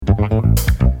This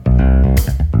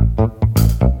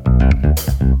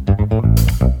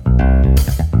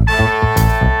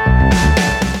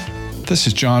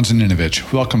is John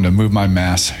Zaninovich. Welcome to Move My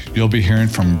Mass. You'll be hearing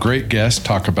from great guests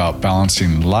talk about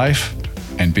balancing life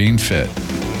and being fit.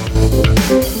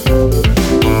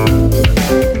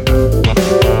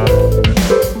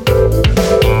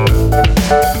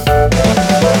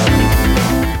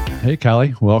 Hey,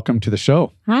 Callie, welcome to the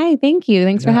show. Hi, thank you.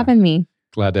 Thanks for having me.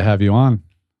 Glad to have you on.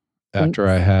 After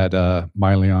I had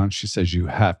Miley on, she says you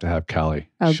have to have Callie.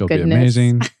 Oh, She'll goodness. be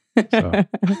amazing. So.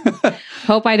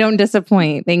 Hope I don't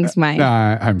disappoint. Thanks, Mike.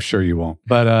 Nah, I'm sure you won't.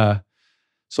 But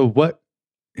so what,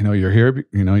 you're here,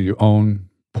 you own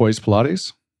Poise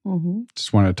Pilates. Mm-hmm.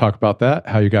 Just wanted to talk about that,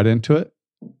 how you got into it.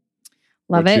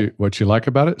 Love it. What you like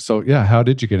about it. So yeah, how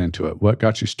did you get into it? What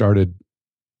got you started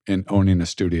in owning a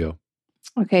studio?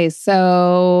 Okay,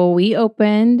 so we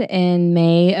opened in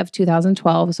May of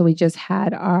 2012. So we just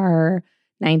had our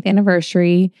 9th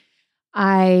anniversary.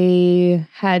 I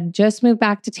had just moved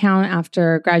back to town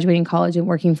after graduating college and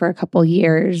working for a couple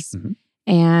years,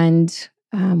 and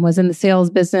was in the sales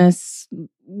business,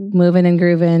 moving and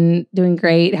grooving, doing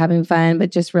great, having fun,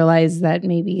 but just realized that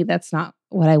maybe that's not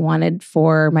what I wanted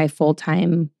for my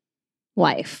full-time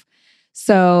life.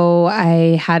 So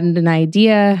I had an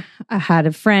idea. I had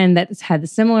a friend that had a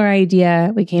similar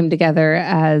idea. We came together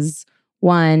as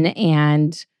one,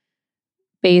 and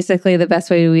basically, the best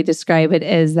way we describe it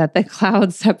is that the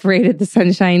clouds separated, the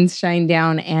sunshine shined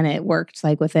down, and it worked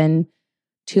like within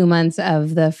 2 months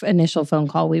of the initial phone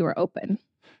call, we were open.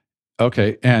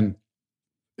 Okay. And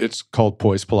it's called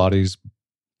Poise Pilates.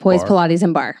 Poise Pilates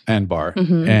and Bar. And Bar.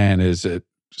 Mm-hmm. And is it,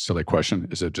 silly question,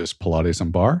 is it just Pilates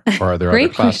and Bar? Or are there Great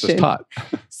other classes question. taught?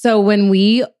 So when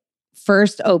we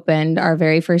first opened, our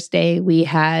very first day, we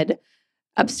had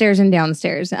upstairs and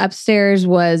downstairs. Upstairs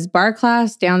was bar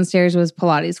class, downstairs was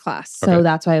Pilates class. So Okay.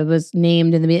 that's why it was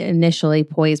named initially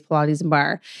Poise Pilates and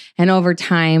Bar. And over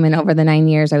time and over the 9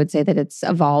 years, I would say that it's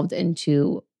evolved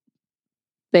into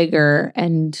bigger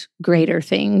and greater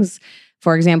things.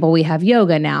 For example, we have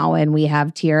yoga now, and we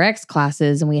have TRX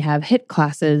classes, and we have HIIT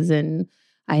classes, and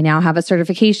I now have a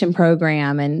certification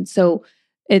program. And so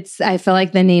I feel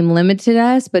like the name limited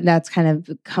us, but that's kind of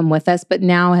come with us, but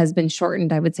now has been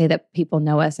shortened. I would say that people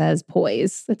know us as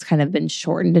Poise. It's kind of been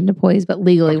shortened into Poise, but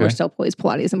legally we're still Poise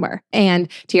Pilates and Bar and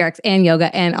TRX and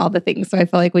yoga and all the things. So I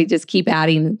feel like we just keep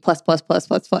adding plus. Well,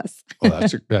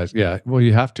 that's yeah. Well,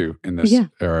 you have to in this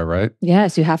era, right?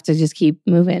 Yes, you have to just keep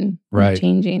moving, right?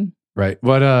 Changing. Right.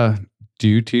 What do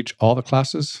you teach all the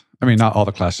classes? I mean, not all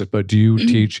the classes, but do you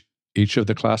teach each of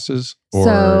the classes? Or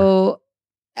So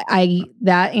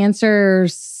that answer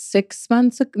 6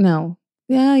 months ago, no.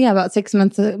 Yeah, about 6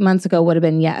 months ago would have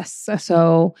been yes.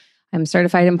 So I'm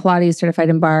certified in Pilates, certified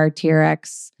in Bar,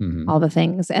 TRX, all the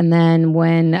things. And then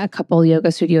when a couple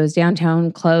yoga studios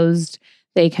downtown closed,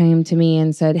 they came to me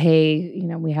and said, hey,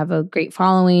 we have a great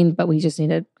following, but we just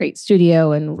need a great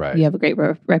studio, and you have a great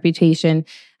reputation.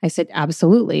 I said,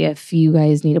 absolutely. If you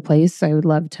guys need a place, I would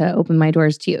love to open my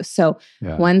doors to you. So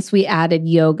once we added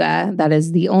yoga, that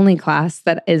is the only class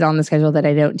that is on the schedule that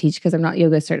I don't teach because I'm not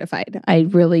yoga certified.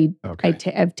 I've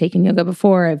taken yoga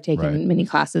before. I've taken many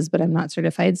classes, but I'm not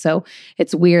certified. So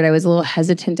it's weird. I was a little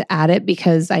hesitant to add it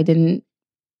because it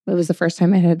was the first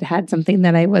time I had something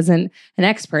that I wasn't an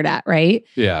expert at, right?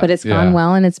 Yeah. But it's gone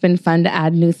well, and it's been fun to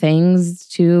add new things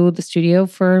to the studio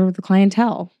for the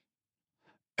clientele.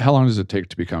 How long does it take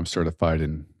to become certified?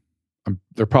 And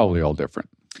they're probably all different.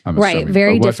 I'm right, assuming.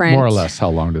 very different. More or less, how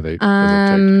long does it take to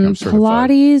become certified?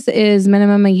 Pilates is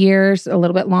minimum a year, a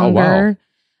little bit longer.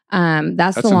 Oh, wow.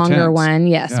 That's the longer intense. one.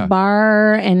 Yes, Yeah.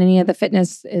 Bar and any of the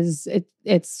fitness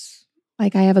it's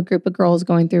like I have a group of girls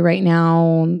going through right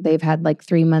now. They've had like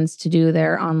 3 months to do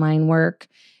their online work,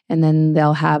 and then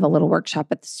they'll have a little workshop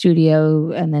at the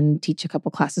studio and then teach a couple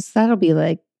classes. So that'll be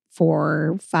like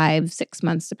 4, 5, 6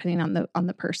 months, depending on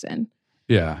the person.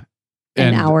 Yeah.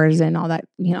 And hours and all that,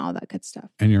 all that good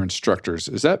stuff. And your instructors,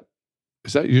 is that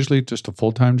usually just a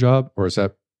full-time job, or is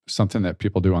that something that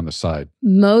people do on the side?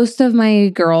 Most of my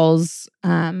girls,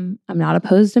 I'm not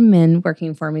opposed to men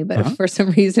working for me, but for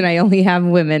some reason I only have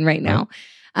women right now.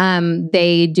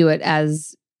 They do it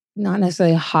as not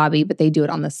necessarily a hobby, but they do it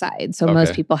on the side. So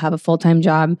most people have a full-time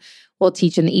job. We'll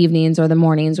teach in the evenings or the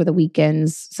mornings or the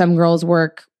weekends. Some girls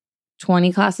work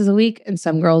 20 classes a week, and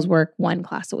some girls work 1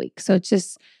 class a week. So it's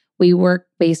just, we work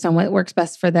based on what works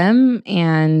best for them,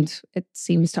 and it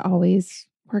seems to always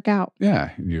work out. Yeah.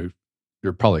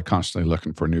 You're probably constantly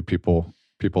looking for new people.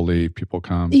 People leave, people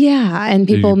come. Yeah, and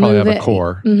people you probably move. Have a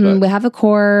core. We have a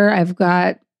core. I've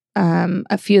got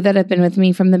a few that have been with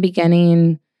me from the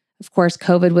beginning, Of course,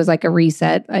 COVID was like a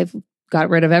reset. I've got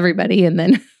rid of everybody and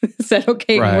then said,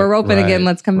 okay, we're open again.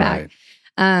 Let's come back.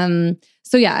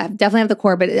 So yeah, definitely have the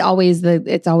core, but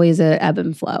it's always a ebb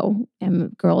and flow.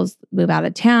 And girls move out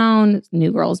of town,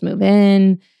 new girls move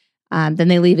in, then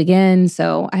they leave again.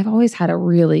 So I've always had a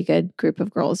really good group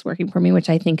of girls working for me, which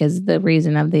I think is the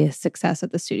reason of the success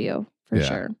at the studio for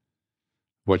sure.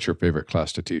 What's your favorite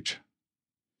class to teach?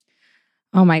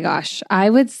 Oh my gosh, I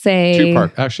would say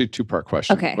two-part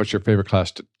question. Okay. What's your favorite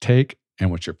class to take,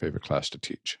 and what's your favorite class to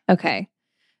teach? Okay.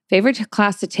 Favorite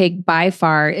class to take by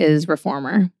far is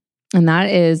Reformer. And that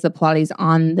is the Pilates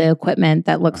on the equipment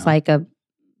that looks like a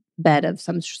bed of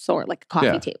some sort, like a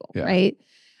coffee table, right?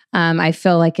 I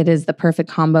feel like it is the perfect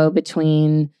combo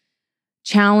between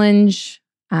challenge,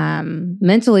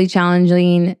 mentally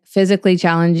challenging, physically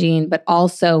challenging, but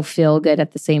also feel good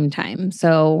at the same time.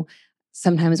 So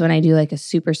sometimes when I do like a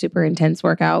super, super intense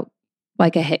workout,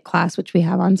 like a HIIT class, which we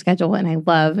have on schedule and I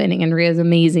love, and Andrea is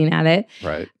amazing at it.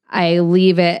 Right. I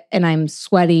leave it and I'm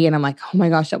sweaty and I'm like, oh my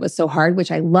gosh, that was so hard,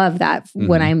 which I love that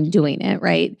when I'm doing it,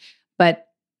 right? But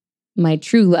my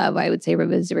true love, I would say,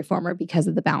 is the Reformer because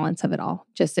of the balance of it all.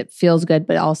 Just it feels good,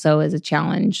 but also is a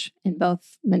challenge in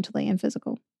both mentally and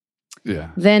physical. Yeah.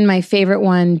 Then my favorite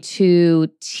one to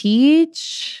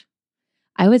teach,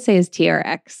 I would say, is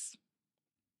TRX.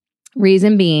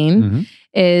 Reason being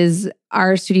is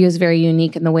our studio is very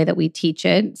unique in the way that we teach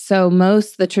it. So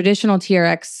the traditional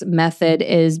TRX method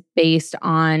is based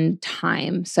on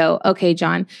time. So, okay,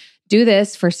 John, do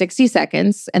this for 60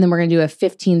 seconds, and then we're going to do a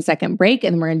 15-second break,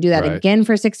 and then we're going to do that again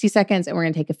for 60 seconds, and we're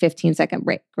going to take a 15-second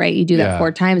break, right? You do that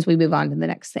 4 times, we move on to the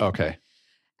next thing. Okay.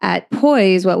 At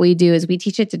Poise, what we do is we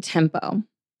teach it to tempo,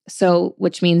 so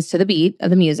which means to the beat of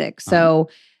the music. So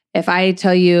if I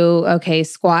tell you, okay,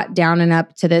 squat down and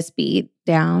up to this beat,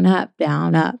 down, up,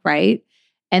 right?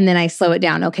 And then I slow it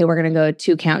down. Okay, we're going to go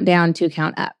 2 count down, 2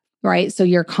 count up, right? So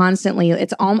you're constantly,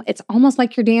 it's almost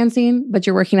like you're dancing, but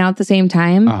you're working out at the same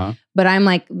time. But I'm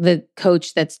like the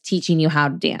coach that's teaching you how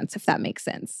to dance, if that makes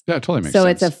sense. Yeah, it totally makes sense. So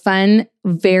it's a fun,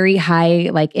 very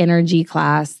high like energy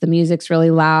class. The music's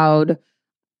really loud.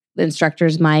 The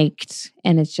instructor's mic'd,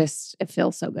 and it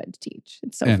feels so good to teach.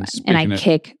 It's so fun. And I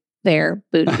kick their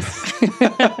booties.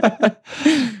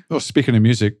 Well, speaking of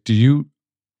music,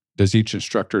 does each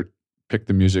instructor pick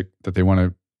the music that they want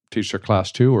to teach their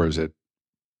class to, or is it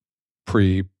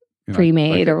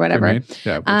pre-made or whatever? Pre-made?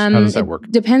 Yeah. How does that work?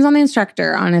 Depends on the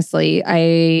instructor, honestly.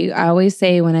 I always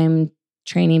say when I'm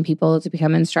training people to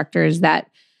become instructors that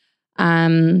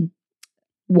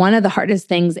one of the hardest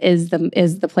things is the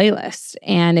playlist.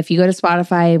 And if you go to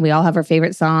Spotify, we all have our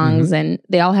favorite songs and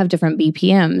they all have different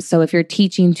BPMs. So if you're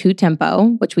teaching to tempo,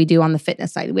 which we do on the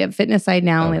fitness side, we have a fitness side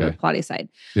now and we have a Pilates side.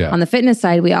 Yeah. On the fitness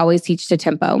side, we always teach to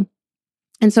tempo.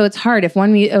 And so it's hard if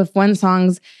one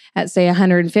song's at say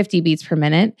 150 beats per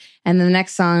minute and the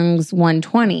next song's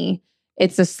 120,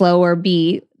 it's a slower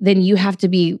beat, then you have to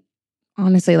be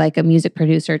honestly like a music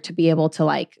producer to be able to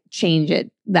like change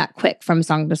it that quick from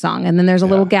song to song. And then there's a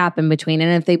little gap in between.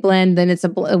 And if they blend, then it's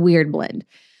a weird blend.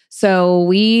 So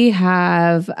we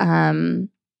have a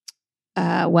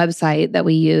website that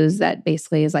we use that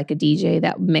basically is like a DJ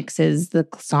that mixes the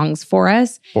songs for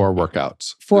us. For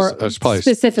workouts.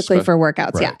 Specifically for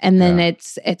workouts, right. Yeah. And then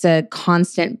it's a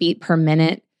constant beat per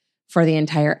minute for the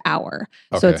entire hour.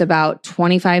 Okay. So it's about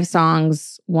 25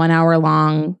 songs, 1 hour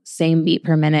long, same beat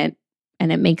per minute.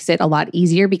 And it makes it a lot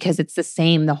easier because it's the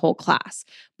same the whole class,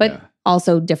 but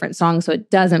also different songs. So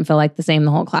it doesn't feel like the same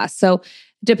the whole class. So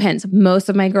it depends. Most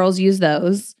of my girls use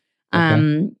those.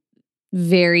 Okay.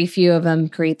 Very few of them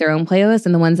create their own playlists.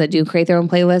 And the ones that do create their own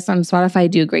playlists on Spotify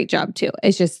do a great job too.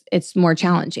 It's more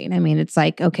challenging. I mean, it's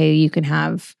like, okay, you can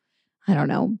have, I don't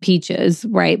know, Peaches,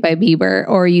 right, by Bieber,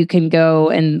 or you can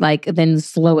go and like then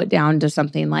slow it down to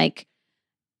something like,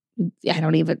 I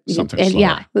don't even, something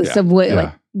slower.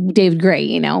 Like David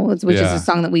Gray, which is a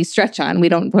song that we stretch on. We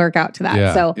don't work out to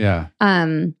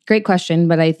that. Great question.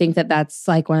 But I think that's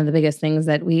like one of the biggest things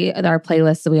that our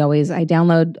playlists that I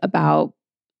download about,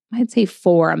 I'd say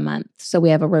 4 a month. So we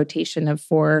have a rotation of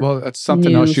 4. Well, that's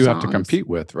something else you have to compete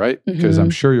with, right? Because I'm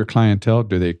sure your clientele,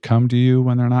 do they come to you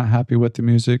when they're not happy with the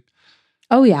music?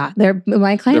 Oh yeah,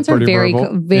 my clients are very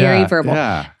verbal.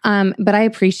 Yeah. But I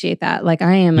appreciate that. Like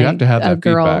I am have to have that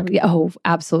girl. Feedback. Oh,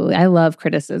 absolutely. I love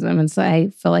criticism, and so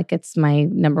I feel like it's my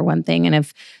number one thing. And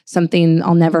if something,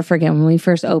 I'll never forget when we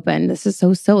first opened. This is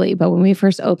so silly, but when we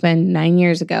first opened 9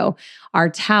 years ago, our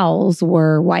towels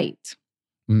were white,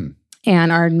 and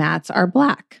our mats are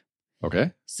black.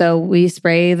 Okay. So we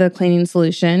spray the cleaning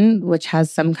solution, which has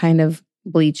some kind of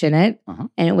bleach in it,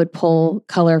 and it would pull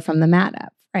color from the mat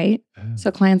up. Right.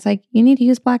 So clients like, you need to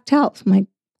use black towels. I'm like,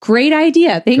 Great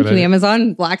idea. Thank Good you, idea.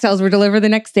 Amazon. Black towels were delivered the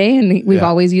next day, and we've Yeah.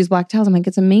 always used black towels. I'm like,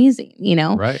 it's amazing,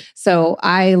 Right. So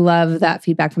I love that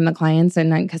feedback from the clients,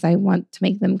 and because I want to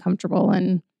make them comfortable,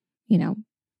 and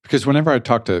Because whenever I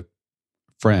talk to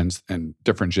friends and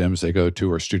different gyms they go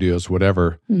to or studios,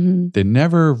 whatever, they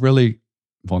never really,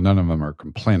 well, none of them are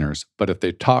complainers, but if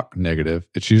they talk negative,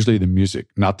 it's usually the music,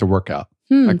 not the workout.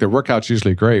 Like their workout's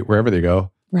usually great wherever they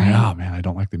go. Right. Oh man, I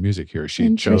don't like the music here. She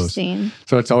chose. Interesting.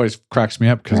 So it's always cracks me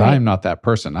up because Right. I'm not that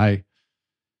person. I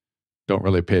don't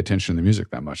really pay attention to the music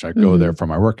that much. I go there for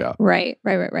my workout. Right.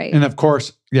 And of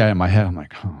course, in my head, I'm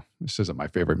like, oh, this isn't my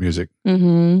favorite music.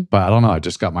 Mm-hmm. But I don't know. I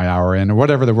just got my hour in or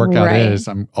whatever the workout Right. is.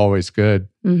 I'm always good.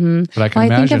 Mm-hmm. But I can I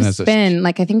imagine think of as spin,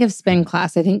 I think of spin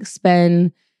class. I think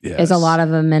spin is a lot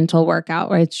of a mental workout,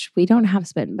 which we don't have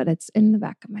spin, but it's in the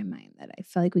back of my mind that I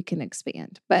feel like we can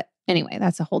expand. But anyway,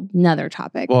 that's a whole nother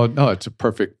topic. Well, no, it's a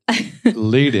perfect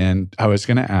lead in. I was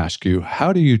going to ask you,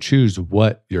 how do you choose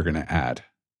what you're going to add?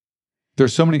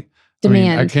 There's so many.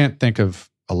 Demand. I can't think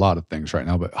of a lot of things right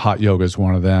now, but hot yoga is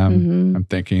one of them. Mhm. I'm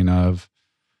thinking of,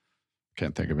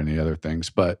 can't think of any other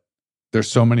things, but there's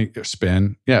so many.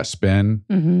 Spin. Yeah, spin,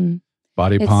 Mm-hmm.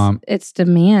 body pump, It's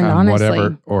demand, honestly.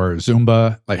 whatever, or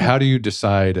Zumba. Like, how do you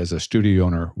decide as a studio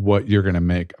owner what you're going to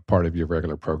make a part of your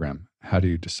regular program? How do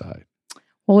you decide?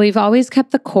 Well, we've always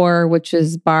kept the core, which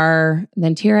is bar.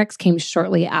 Then TRX came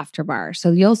shortly after bar.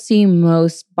 So you'll see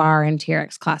most bar and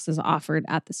TRX classes offered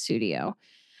at the studio.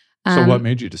 So what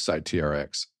made you decide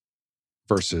TRX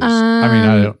versus,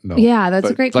 I don't know. Yeah, that's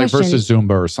a great question. Versus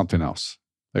Zumba or something else.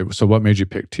 So what made you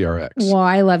pick TRX? Well,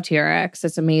 I love TRX.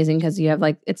 It's amazing because you have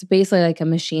it's basically like a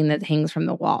machine that hangs from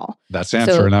the wall. That's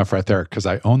answer enough right there because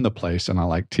I own the place and I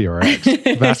like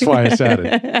TRX. That's why I said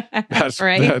it. That's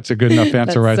right. That's a good enough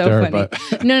answer right so there. funny.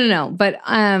 But No. But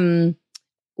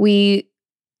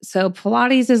so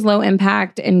Pilates is low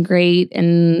impact and great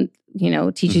and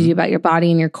teaches you about your body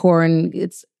and your core, and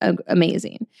it's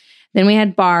amazing. Then we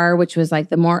had bar, which was like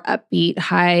the more upbeat,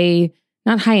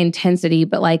 not high intensity,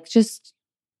 but just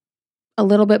a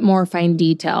little bit more fine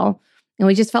detail. And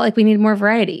we just felt like we needed more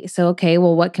variety. So, okay,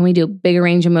 well, what can we do? Bigger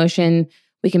range of motion.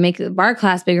 We can make the bar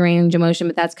class bigger range of motion,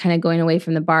 but that's kind of going away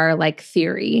from the bar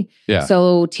theory. Yeah.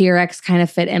 So TRX kind of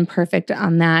fit in perfect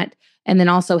on that. And then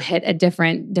also hit a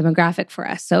different demographic for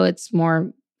us. So it's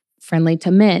more friendly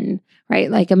to men,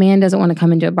 right? Like a man doesn't want to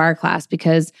come into a bar class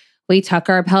because we tuck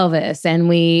our pelvis and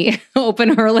we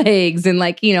open our legs and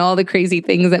all the crazy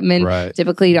things that men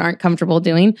typically aren't comfortable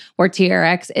doing. Where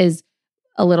TRX is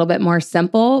a little bit more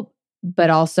simple, but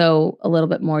also a little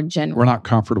bit more general. We're not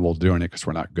comfortable doing it because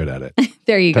we're not good at it.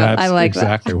 There you go. That's I like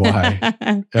exactly that.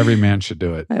 why every man should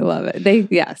do it. I love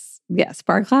it. Yes.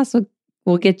 Bar class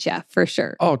will get you for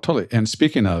sure. Oh, totally. And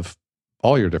speaking of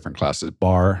all your different classes,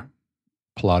 bar,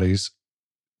 Pilates,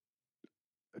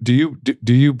 do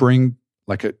you bring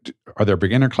are there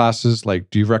beginner classes?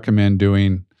 Do you recommend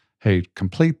doing, hey,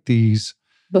 complete these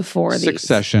before 6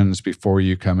 sessions before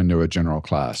you come into a general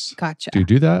class? Gotcha. Do you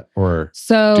do that? Or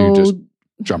so do you just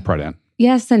jump right in?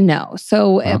 Yes and no.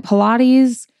 So at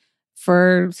Pilates,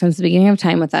 since the beginning of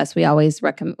time with us, we always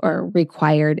recommend or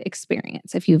required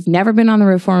experience. If you've never been on the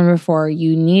reformer before,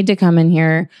 you need to come in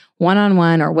here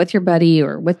one-on-one or with your buddy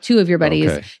or with 2 of your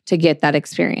buddies to get that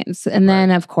experience. And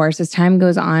then, of course, as time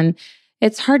goes on,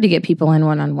 it's hard to get people in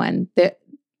one-on-one. The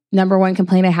number one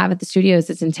complaint I have at the studio is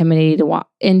it's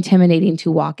intimidating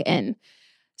to walk in.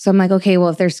 So I'm like, okay, well,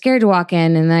 if they're scared to walk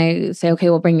in and I say, okay,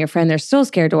 well, bring your friend, they're still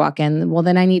scared to walk in. Well,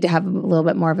 then I need to have a little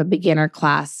bit more of a beginner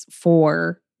class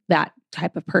for that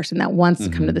type of person that wants to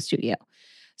come to the studio.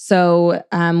 So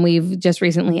we've just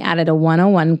recently added a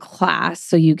 101 class.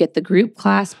 So you get the group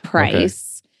class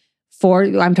price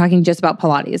I'm talking just about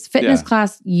Pilates. Fitness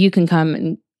class, you can come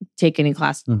and take any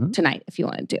class tonight if you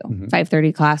want to do.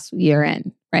 5:30 class, you're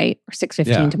in, right? Or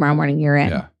 6:15 tomorrow morning, you're in.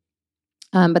 Yeah.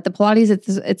 But the Pilates,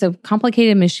 it's a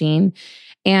complicated machine.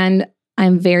 And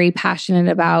I'm very passionate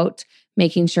about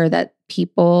making sure that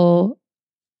people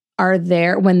are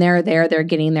there. When they're there, they're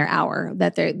getting their hour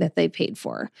that they paid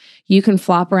for. You can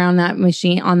flop around on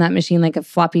that machine like a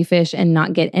floppy fish and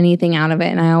not get anything out of it.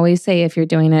 And I always say, if you're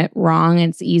doing it wrong,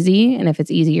 it's easy. And if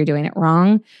it's easy, you're doing it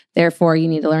wrong. Therefore, you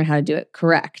need to learn how to do it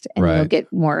correct, and you'll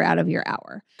get more out of your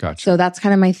hour. Gotcha. So that's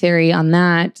kind of my theory on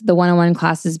that. The 101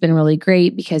 class has been really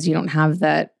great because you don't have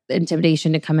that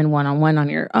intimidation to come in one-on-one on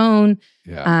your own.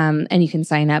 Yeah. And you can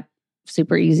sign up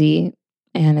super easy.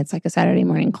 And it's like a Saturday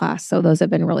morning class. So those have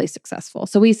been really successful.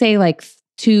 So we say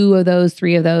 2 of those,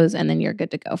 3 of those, and then you're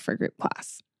good to go for group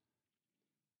class.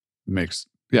 Makes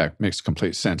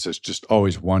complete sense. It's just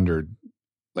always wondered,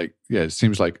 it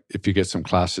seems like if you get some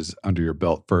classes under your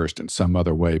belt first in some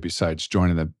other way besides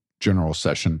joining the general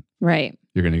session, Right.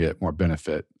 you're going to get more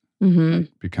benefit. Mm-hmm.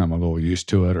 Become a little used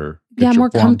to it, or get your more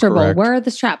form comfortable. correct. Where are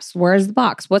the straps? Where's the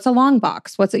box? What's a long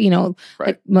box? What's it, Right.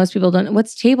 like most people don't,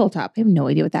 what's tabletop? They have no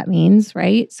idea what that means,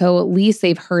 right? So at least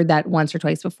they've heard that once or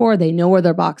twice before. They know where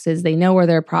their box is. They know where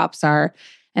their props are.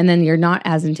 And then you're not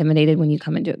as intimidated when you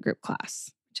come into a group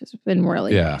class, which has been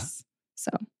really nice.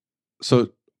 So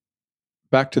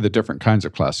back to the different kinds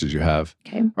of classes you have.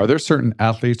 Okay. Are there certain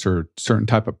athletes or certain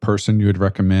type of person you would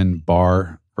recommend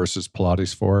bar versus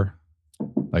Pilates for?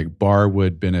 Like bar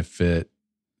would benefit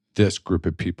this group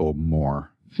of people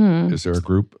more. Is there a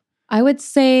group? I would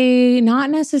say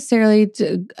not necessarily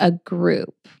to a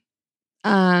group.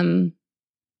 I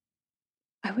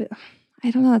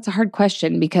don't know. That's a hard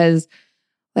question because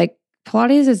like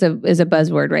Pilates is a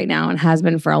buzzword right now and has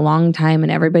been for a long time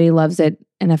and everybody loves it.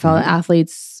 NFL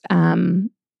athletes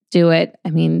do it.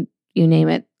 I mean, you name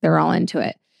it, they're all into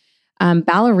it.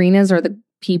 Ballerinas are the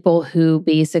people who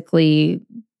basically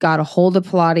got a hold of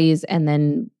Pilates and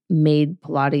then made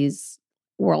Pilates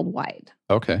worldwide.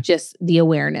 Okay. Just the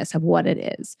awareness of what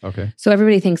it is. Okay. So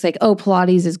everybody thinks like, oh,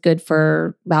 Pilates is good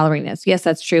for ballerinas. Yes,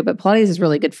 that's true. But Pilates is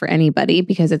really good for anybody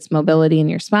because it's mobility in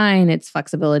your spine, it's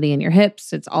flexibility in your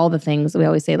hips, it's all the things we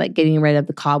always say, like getting rid of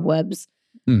the cobwebs,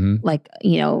 like,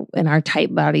 in our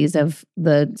tight bodies of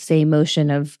the same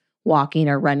motion of walking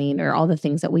or running or all the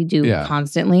things that we do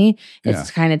constantly.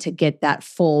 It's kind of to get that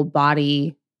full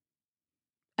body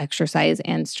exercise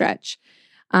and stretch.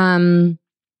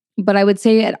 But I would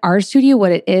say at our studio,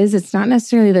 what it is, it's not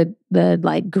necessarily the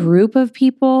like group of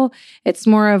people. It's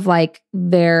more of like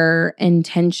their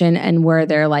intention and where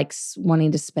they're like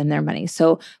wanting to spend their money.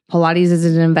 So Pilates is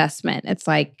an investment. It's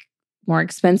like more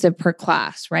expensive per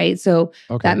class, right? So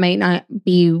that might not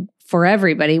be for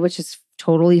everybody, which is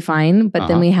totally fine. But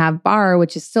then we have bar,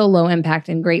 which is still low impact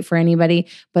and great for anybody,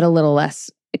 but a little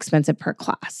less expensive per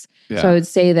class. Yeah. So I would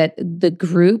say that the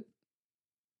group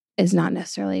is not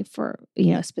necessarily for,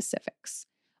 specifics.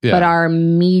 Yeah. But our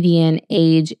median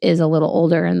age is a little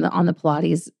older on the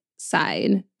Pilates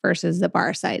side versus the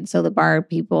bar side. So the bar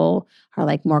people are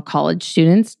like more college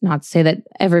students. Not to say that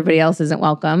everybody else isn't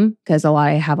welcome, because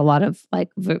I have a lot of like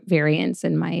variance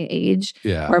in my age.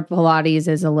 Yeah. Where Pilates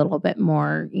is a little bit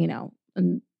more,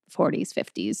 in 40s,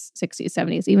 50s, 60s,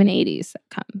 70s, even 80s that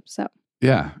come. So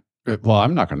yeah. Well,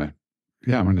 I'm going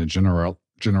to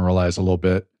generalize a little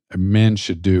bit. Men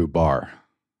should do bar.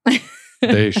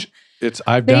 They should.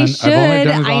 I've only done it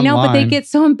I know, online. but they get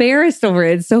so embarrassed over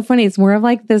it. It's so funny. It's more of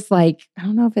like this, like, I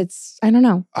don't know. I know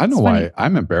it's why funny.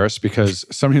 I'm embarrassed, because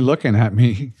somebody looking at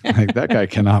me, like, that guy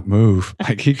cannot move.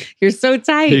 Like you're so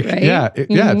tight, right? Yeah.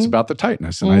 It's about the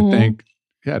tightness. And I think,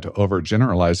 to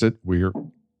overgeneralize it, we're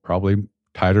probably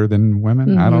tighter than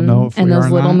women. I don't know if we are. And those or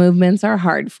little not. movements are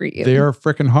hard for you. They are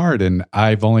freaking hard. And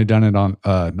I've only done it on,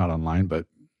 not online, but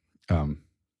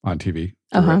on TV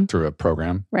through a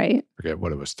program. Right. Forget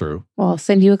what it was through. Well, I'll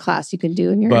send you a class you can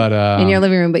do in your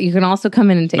living room, but you can also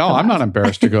come in and take No, I'm not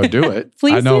embarrassed to go do it.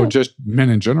 Please I know do. just men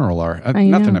in general are.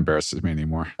 Nothing embarrasses me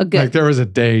anymore. Oh, good. Like there was a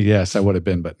day, yes, I would have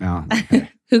been, but now.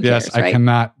 Who cares, yes, I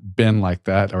cannot bend like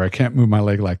that, or I can't move my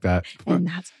leg like that. And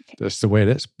that's okay. That's the way it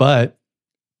is. But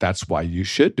that's why you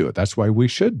should do it. That's why we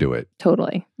should do it.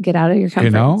 Totally. Get out of your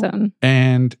comfort zone.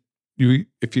 And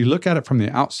if you look at it from the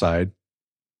outside,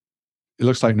 it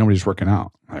looks like nobody's working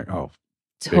out. Like, oh,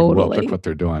 totally. Big whoop, look what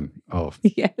they're doing. Oh,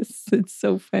 yes, it's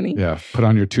so funny. Yeah, put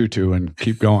on your tutu and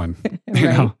keep going.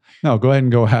 Right. No, go ahead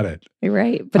and go at it.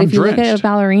 Right. But I'm if you look at drenched.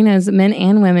 ballerinas, men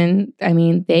and women, I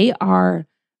mean, they are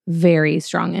very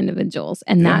strong individuals.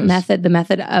 And that method, the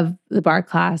method of the bar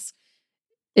class,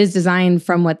 is designed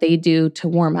from what they do to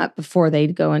warm up before they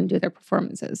go and do their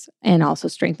performances, and also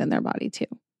strengthen their body too.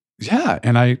 Yeah.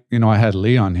 And I had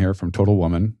Lee on here from Total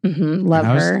Woman. Mm-hmm. Love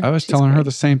her. I was She's telling her great.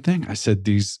 the same thing. I said,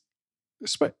 these,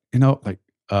 like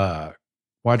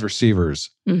wide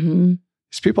receivers, Mm-hmm.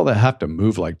 these people that have to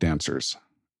move like dancers,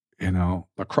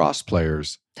 lacrosse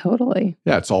players. Totally.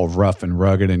 Yeah, it's all rough and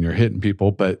rugged and you're hitting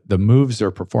people, but the moves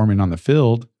they're performing on the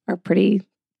field Are pretty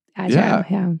agile.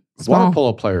 Yeah. Water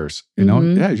polo players,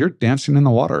 you're dancing in the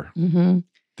water.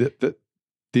 Mm-hmm.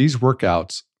 These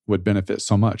workouts would benefit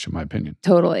so much, in my opinion.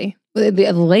 Totally.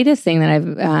 The latest thing that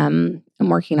I'm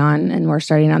working on, and we're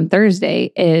starting on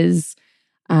Thursday, is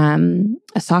a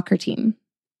soccer team,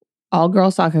 all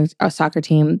girls soccer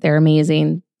team. They're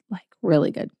amazing, like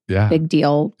really good, big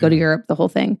deal. Go to Europe, the whole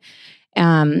thing.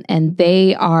 And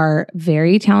they are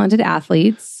very talented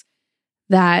athletes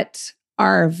that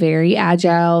are very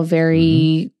agile,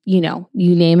 very, you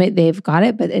name it, they've got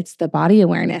it, but it's the body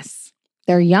awareness.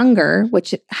 They're younger,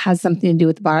 which has something to do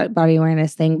with the body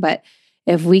awareness thing. But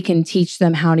if we can teach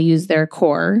them how to use their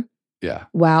core Yeah.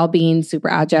 while being super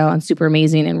agile and super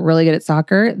amazing and really good at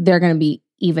soccer, they're going to be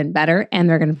even better, and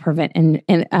they're going to prevent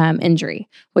injury,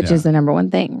 which is the number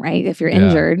one thing, right? If you're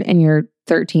injured and you're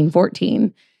 13,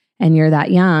 14 and you're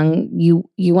that young, you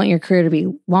want your career to be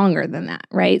longer than that,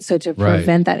 right? So to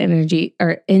prevent that injury,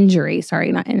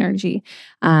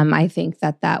 I think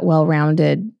that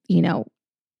well-rounded,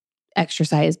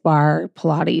 exercise, bar,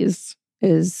 Pilates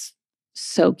is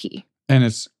so key. And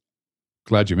it's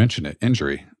glad you mentioned it,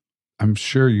 injury. I'm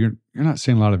sure you're not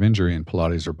seeing a lot of injury in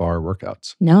Pilates or bar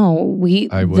workouts. No,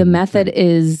 the method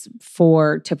is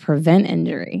to prevent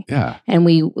injury. Yeah.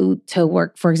 And to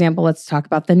work, for example, let's talk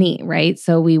about the knee, right?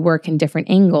 So we work in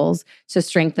different angles to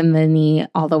strengthen the knee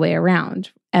all the way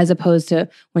around, as opposed to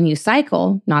when you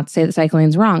cycle, not to say that cycling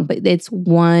is wrong, but it's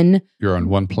you're on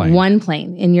one plane. One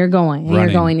plane, and you're going, and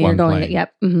you're going, and you're going. Plane.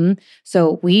 Yep. Mm-hmm.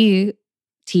 So we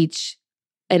teach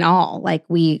in all, like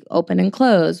we open and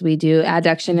close, we do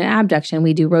adduction and abduction,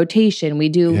 we do rotation, we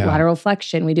do lateral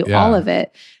flexion, we do all of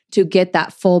it to get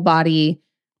that full body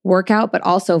workout, but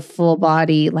also full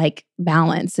body like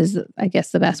balance is, I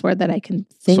guess, the best word that I can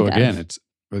think of. So again,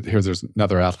 there's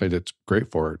another athlete it's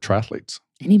great for, triathletes.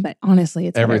 Anybody, honestly,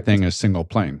 it's everything is single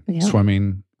plane. Yep.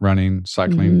 Swimming, running,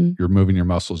 cycling, you're moving your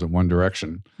muscles in one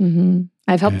direction. Mm-hmm.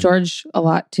 I've helped George a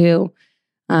lot too.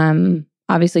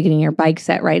 Obviously, getting your bike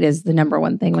set right is the number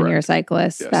one thing when you're a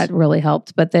cyclist. Yes. That really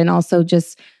helped. But then also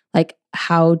just like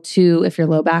if your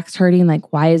low back's hurting,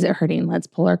 like why is it hurting? Let's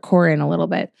pull our core in a little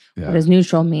bit. Yeah. What does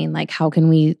neutral mean? Like how can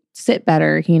we sit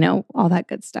better? All that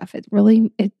good stuff. It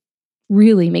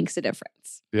really makes a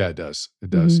difference. Yeah, it does. It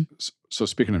does. Mm-hmm. So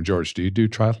speaking of George, do you do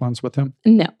triathlons with him?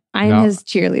 No, I'm his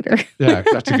cheerleader. Yeah,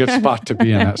 that's a good spot to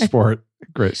be in that sport.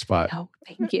 Great spot. Oh,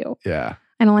 thank you. Yeah.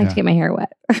 I don't like to get my hair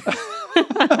wet.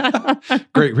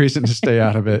 Great reason to stay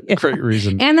out of it. Yeah. Great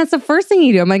reason. And that's the first thing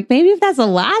you do. I'm like, maybe if that's the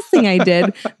last thing I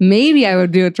did, maybe I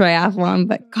would do a triathlon.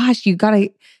 But gosh, you got to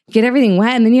get everything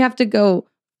wet, and then you have to go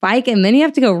bike, and then you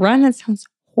have to go run. That sounds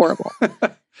horrible.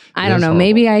 I don't know. Horrible.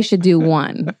 Maybe I should do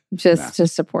one just to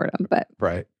support them. But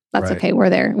that's okay. We're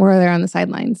there. We're there on the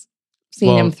sidelines,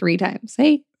 seeing him 3 times.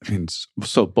 Hey. I mean,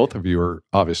 so both of you are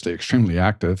obviously extremely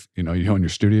active. You own your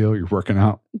studio, you're working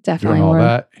out, definitely doing all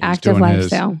that. He's active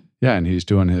lifestyle. And he's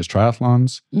doing his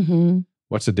triathlons. Mm-hmm.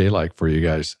 What's a day like for you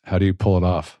guys? How do you pull it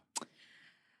off?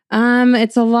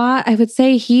 It's a lot. I would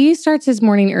say he starts his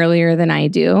morning earlier than I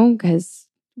do because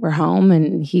we're home,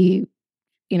 and he,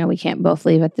 we can't both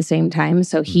leave at the same time.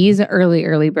 So he's an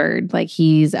early bird. Like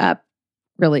he's up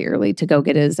really early to go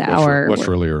get his hour. What's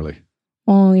really early?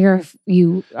 Well,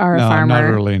 you are a farmer. I'm not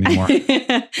early anymore.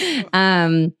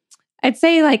 I'd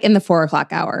say like in the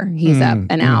 4:00 hour, he's up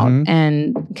and out,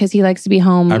 and because he likes to be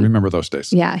home. I remember those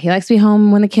days. Yeah, he likes to be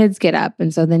home when the kids get up,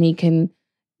 and so then he can,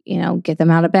 get them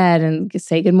out of bed and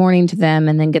say good morning to them,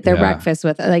 and then get their breakfast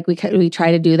with. Like we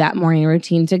try to do that morning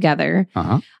routine together.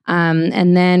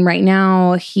 And then right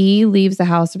now he leaves the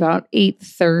house about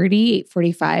 8:30,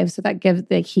 8:45, so that gives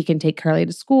he can take Carly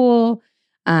to school.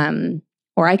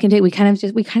 Or I can take, we kind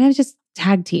of just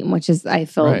tag team, which is, I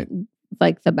feel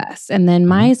like the best. And then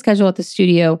my schedule at the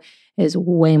studio is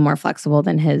way more flexible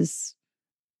than his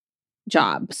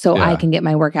job. So I can get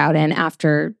my workout in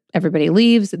after everybody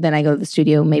leaves. Then I go to the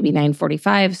studio maybe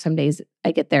 9:45. Some days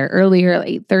I get there earlier, like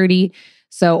 8:30.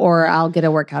 So, or I'll get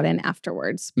a workout in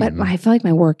afterwards. But I feel like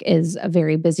my work is a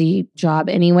very busy job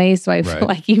anyway. So I feel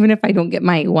like even if I don't get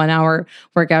my 1 hour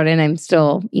workout in, I'm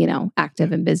still,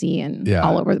 active and busy and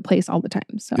all over the place all the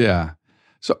time. So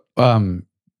So,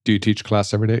 do you teach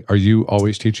class every day? Are you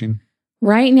always teaching?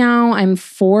 Right now, I'm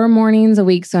 4 mornings a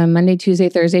week. So I'm Monday, Tuesday,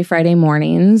 Thursday, Friday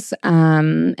mornings.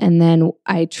 And then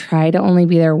I try to only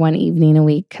be there 1 evening a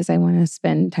week because I want to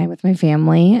spend time with my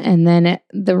family. And then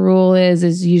the rule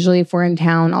is usually if we're in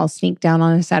town, I'll sneak down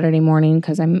on a Saturday morning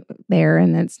because I'm there.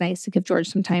 And it's nice to give George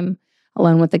some time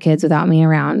alone with the kids without me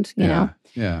around, you know?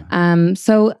 Yeah.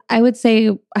 So I would say,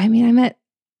 I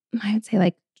would say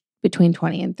like between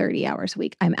 20 and 30 hours a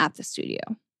week, I'm at the studio.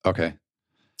 Okay.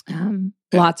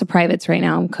 Lots of privates right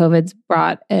now. COVID's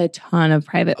brought a ton of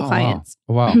private clients.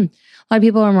 Wow. A lot of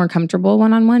people are more comfortable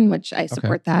one-on-one, which I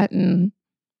support that and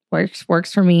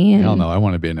works for me. And hell no, I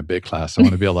want to be in a big class. I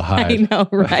want to be able to hide. I know,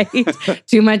 right?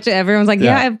 Too much. Everyone's like,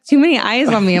 I have too many eyes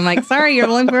on me. I'm like, sorry, you're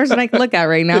the only person I can look at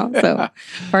right now. So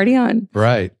party on.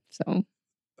 Right.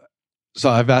 So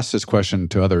I've asked this question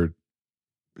to other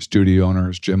studio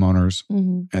owners, gym owners,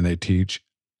 and they teach.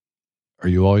 Are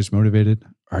you always motivated?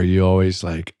 Are you always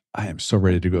like, I am so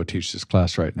ready to go teach this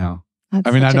class right now? That's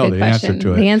I know the answer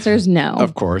to it. The answer is no.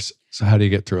 Of course. So how do you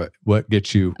get through it? What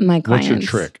gets you, what's your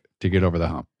trick to get over the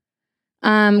hump?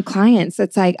 Clients.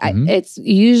 It's like, it's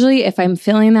usually if I'm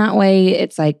feeling that way,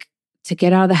 it's like to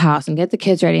get out of the house and get the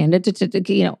kids ready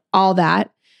and all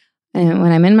that. And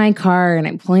when I'm in my car and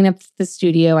I'm pulling up the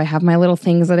studio, I have my little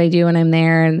things that I do when I'm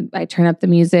there, and I turn up the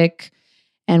music.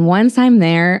 And once I'm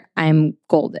there, I'm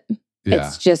golden. Yeah.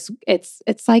 It's just,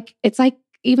 it's like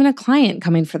even a client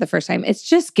coming for the first time. It's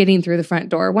just getting through the front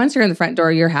door. Once you're in the front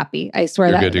door, you're happy. I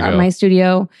swear that my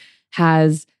studio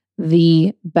has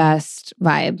the best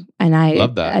vibe. And I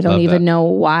love that. I don't even know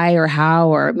why or how,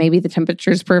 or maybe the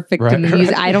temperature is perfect and the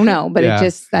music. I don't know, but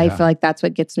I feel like that's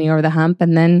what gets me over the hump.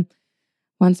 And then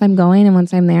once I'm going and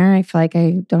once I'm there, I feel like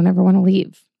I don't ever want to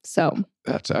leave. So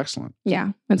that's excellent.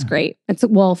 Yeah, it's great.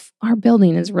 Our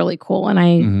building is really cool.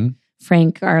 And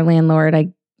Frank, our landlord,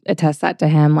 I attest that to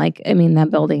him. Like, I mean, that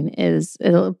building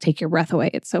it'll take your breath away.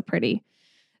 It's so pretty.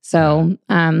 So,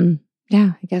 I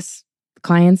guess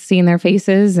clients seeing their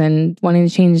faces and wanting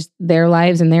to change their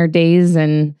lives and their days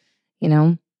and,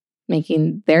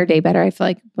 making their day better, I feel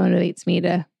like motivates me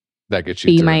to that gets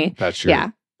you through. That's your, yeah.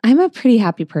 I'm a pretty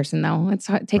happy person though. It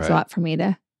takes a lot for me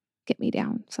to get me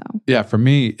down. So yeah, for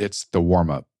me, it's the warm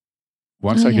up.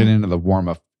 Once I get into the warm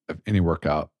up of any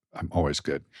workout, I'm always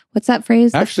good. What's that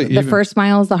phrase? Actually, the first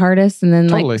mile is the hardest, and then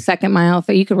totally. like second mile,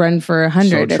 you could run for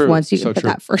 100 if once you put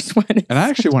that first one. And I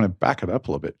actually want to back it up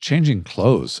a little bit. Changing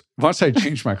clothes. Once I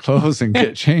change my clothes and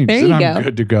get changed, then I'm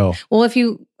good to go. Well, if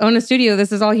you own a studio,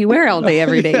 this is all you wear all day,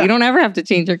 every day. You don't ever have to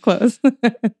change your clothes.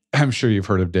 I'm sure you've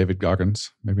heard of David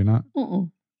Goggins. Maybe not.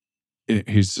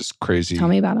 He's just crazy. Tell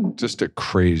me about him. Just a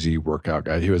crazy workout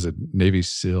guy. He was a Navy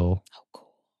SEAL. Oh, cool.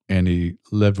 And he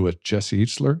lived with Jesse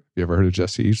Eitzler. You ever heard of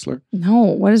Jesse Eitzler? No.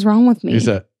 What is wrong with me? He's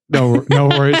no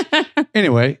worries.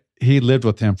 Anyway, he lived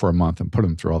with him for a month and put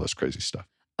him through all this crazy stuff.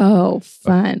 Oh,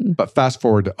 fun. But fast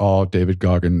forward to all David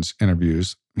Goggins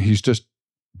interviews. He's just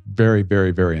very,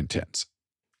 very, very intense.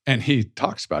 And he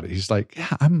talks about it. He's like,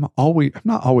 yeah, I'm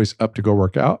not always up to go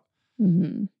work out.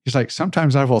 Mm-hmm. He's like,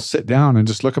 sometimes I will sit down and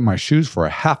just look at my shoes for a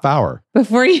half hour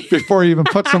before he even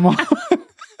puts them on.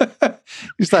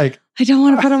 He's like, I don't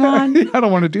want to put them on. I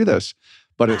don't want to do this.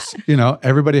 But it's,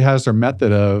 everybody has their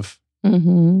method of,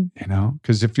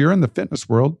 because if you're in the fitness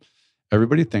world,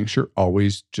 everybody thinks you're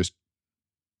always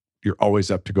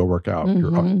up to go work out.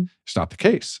 It's not the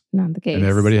case. Not the case. And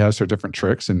everybody has their different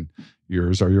tricks, and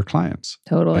yours are your clients.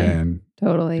 Totally. And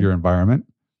totally your environment.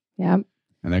 Yep.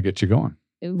 And that gets you going.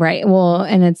 Right. Well,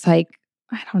 and it's like,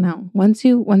 I don't know.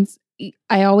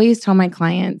 I always tell my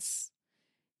clients,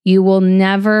 you will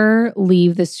never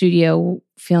leave the studio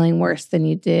feeling worse than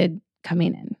you did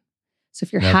coming in. So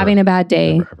if you're having a bad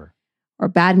day or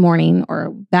bad morning or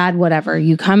bad whatever,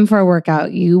 you come for a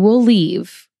workout, you will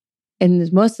leave. And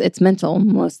it's mental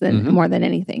more than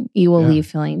anything. You will leave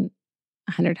feeling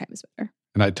 100 times better.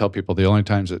 And I tell people the only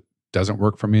times it doesn't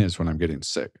work for me is when I'm getting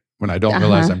sick. When I don't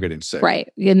realize I'm getting sick.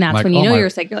 Right. And that's when you're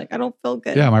sick. You're like, I don't feel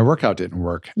good. Yeah, my workout didn't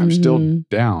work. I'm still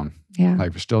down. Yeah.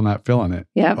 Like, we're still not feeling it.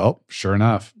 Yeah. Well, sure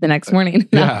enough. The next morning.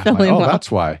 Yeah. That's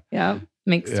why. Yeah.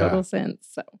 Makes total sense.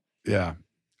 So. Yeah.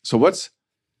 So what's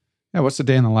the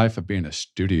day in the life of being a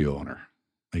studio owner?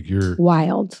 Like, you're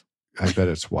wild. I bet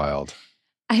it's wild.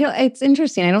 It's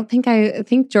interesting. I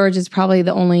think George is probably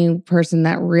the only person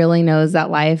that really knows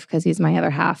that life because he's my other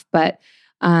half. But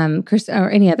Chris, or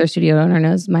any other studio owner,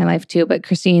 knows my life too. But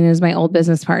Christine is my old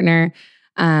business partner.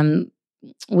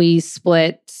 We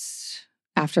split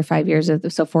after 5 years,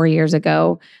 so 4 years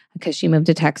ago, because she moved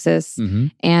to Texas. Mm-hmm.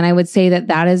 And I would say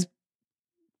that is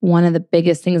one of the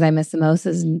biggest things I miss the most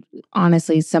is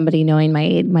honestly somebody knowing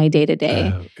my day to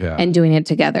day and doing it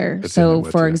together. So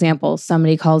for example,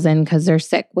 somebody calls in because they're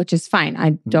sick, which is fine.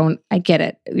 I get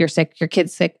it. You're sick, your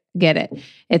kid's sick, get it.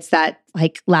 It's that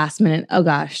like last minute, oh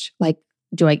gosh, like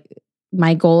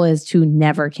my goal is to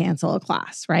never cancel a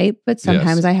class, right? But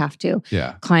sometimes I have to.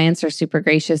 Yeah. Clients are super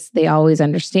gracious. They always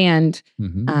understand.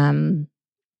 Mm-hmm.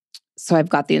 So I've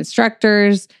got the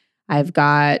instructors, I've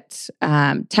got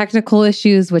technical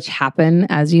issues, which happen,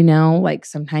 as you know, like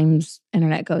sometimes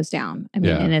internet goes down. I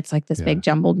mean, and it's like this big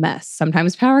jumbled mess.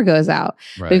 Sometimes power goes out.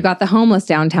 Right. We've got the homeless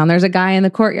downtown. There's a guy in the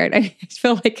courtyard. I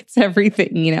feel like it's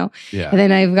everything, Yeah. And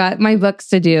then I've got my books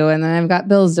to do, and then I've got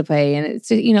bills to pay, and it's,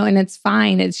 and it's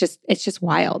fine. It's just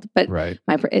wild. But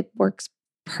it works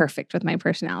perfect with my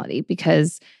personality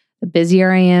because the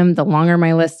busier I am, the longer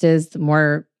my list is, the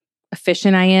more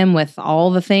efficient I am with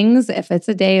all the things. If it's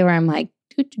a day where I'm like,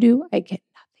 I get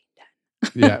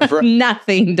nothing done.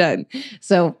 Nothing done.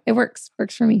 So it works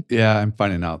for me. Yeah. I'm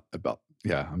finding out about,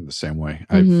 I'm the same way.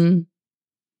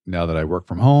 now that I work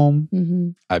from home, Mm-hmm.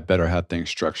 I better have things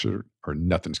structured or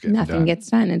nothing's getting Nothing done. gets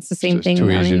done. It's the same just thing too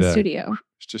running easy a to- studio.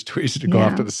 It's just too easy to go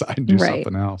off Yeah. to the side and do Right.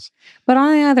 something else. But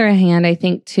on the other hand, I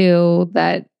think too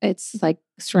that it's like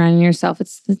surrounding yourself.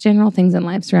 It's the general things in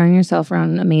life. Surrounding yourself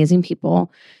around amazing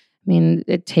people. I mean,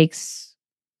 it takes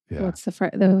Yeah. what's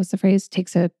the phrase?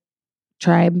 Takes a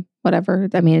tribe, whatever.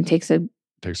 I mean, it takes a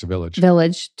Takes a village.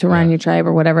 village to run Yeah. your tribe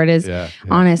or whatever it is. Yeah.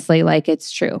 Honestly, like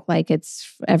it's true. Like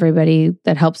it's everybody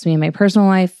that helps me in my personal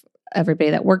life, everybody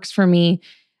that works for me.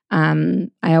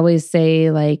 I always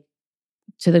say like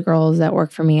to the girls that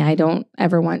work for me, I don't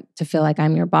ever want to feel like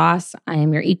I'm your boss. I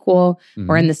am your equal.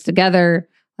 We're in this together.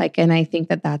 Like, and I think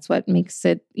that that's what makes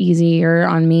it easier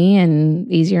on me and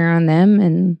easier on them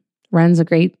and runs a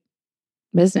great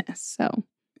business. So,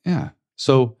 Yeah.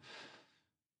 So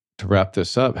to wrap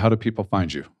this up, how do people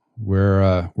find you? Where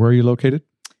are you located?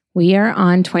 we are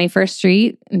on 21st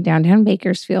Street in downtown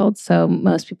Bakersfield. So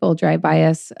most people drive by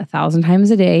us 1,000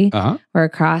 times a day. Uh-huh. We're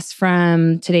across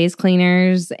from Today's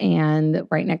Cleaners and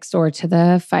right next door to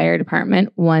the fire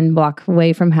department, 1 block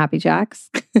away from Happy Jack's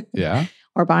Yeah.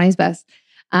 or Bonnie's Best.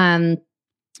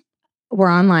 We're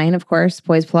online, of course,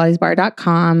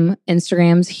 poisepilatesbar.com.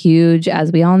 Instagram's huge,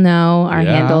 as we all know. Our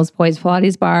Yeah. handle's Poise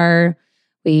Pilates Bar.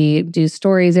 We do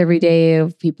stories every day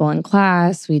of people in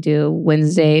class. We do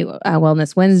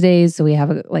Wellness Wednesdays. So we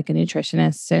have a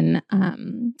nutritionist and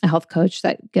a health coach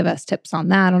that give us tips on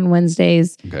that on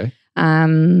Wednesdays. Okay.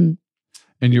 Um,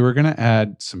 And you were going to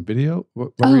add some video.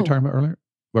 What were you Oh. talking about earlier?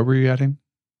 What were you adding?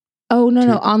 no,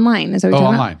 To- online. Is that what you're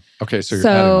talking about? Online. Okay. So you're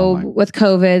adding online. With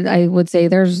COVID, I would say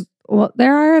there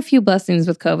are a few blessings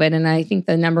with COVID. And I think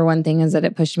the number one thing is that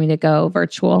it pushed me to go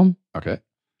virtual. Okay.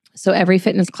 So every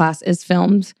fitness class is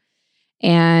filmed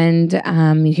and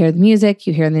you hear the music,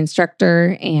 you hear the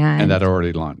instructor, and And that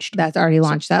already launched. that's already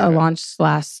launched. That okay. launched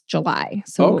last July.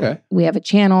 So Okay. we have a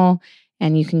channel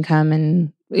and you can come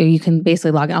and you can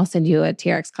basically log in. I'll send you a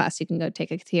TRX class. You can go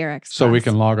take a TRX class. So we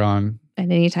can log on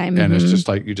at any time. and it's Mhm. just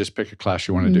like you just pick a class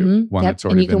you want to do. One Yep. that's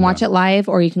already and you can been watch done. it live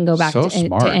or you can go back So to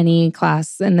smart. any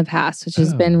class in the past, which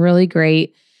has Oh. been really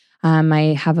great.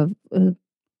 I have a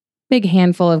big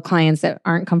handful of clients that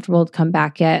aren't comfortable to come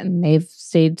back yet, and they've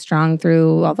stayed strong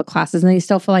through all the classes and they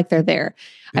still feel like they're there.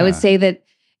 I would Yeah. say that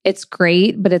it's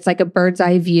great, but it's like a bird's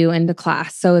eye view into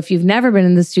class. So if you've never been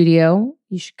in the studio,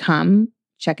 you should come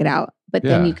check it out. But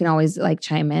then Yeah. you can always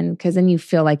chime in because then you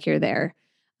feel like you're there.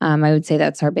 I would say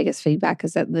that's our biggest feedback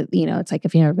is that, it's like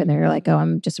if you've never been there, you're like, oh,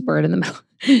 I'm just a bird in the middle,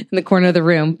 in the corner of the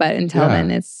room. But until Yeah.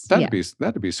 then, it's,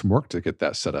 That'd be some work to get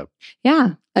that set up.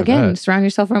 yeah. I Again, bet. surround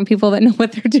yourself around people that know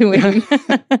what they're doing.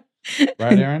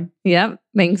 Right, Aaron? Yep.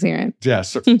 Thanks, Aaron. Yeah.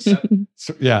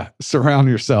 Yeah. Surround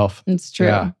yourself. It's true.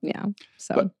 Yeah. Yeah.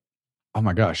 So But- Oh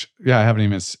my gosh. Yeah. I haven't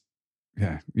even.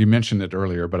 Yeah. You mentioned it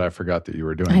earlier, but I forgot that you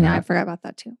were doing I know, I that. forgot about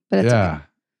that too. But it's Yeah. okay.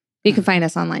 You can find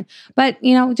us online. But,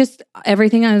 just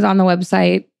everything is on the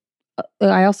website.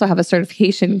 I also have a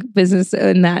certification business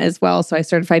in that as well. So I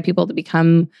certify people to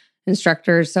become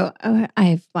instructors. So I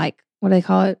have what do they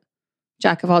call it?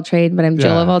 Jack of all trade, but I'm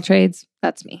Jill Yeah. of all trades.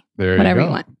 That's me. There Whatever you you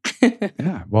go. want.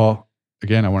 Yeah. Well,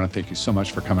 again, I want to thank you so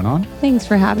much for coming on Thanks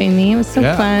for having me. It was so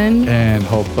Yeah. fun. and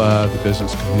hope the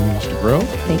business continues to grow.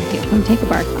 Thank you. Come take a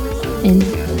bar class. And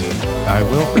I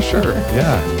will for sure.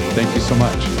 Yeah. Thank you so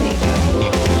much. thanks.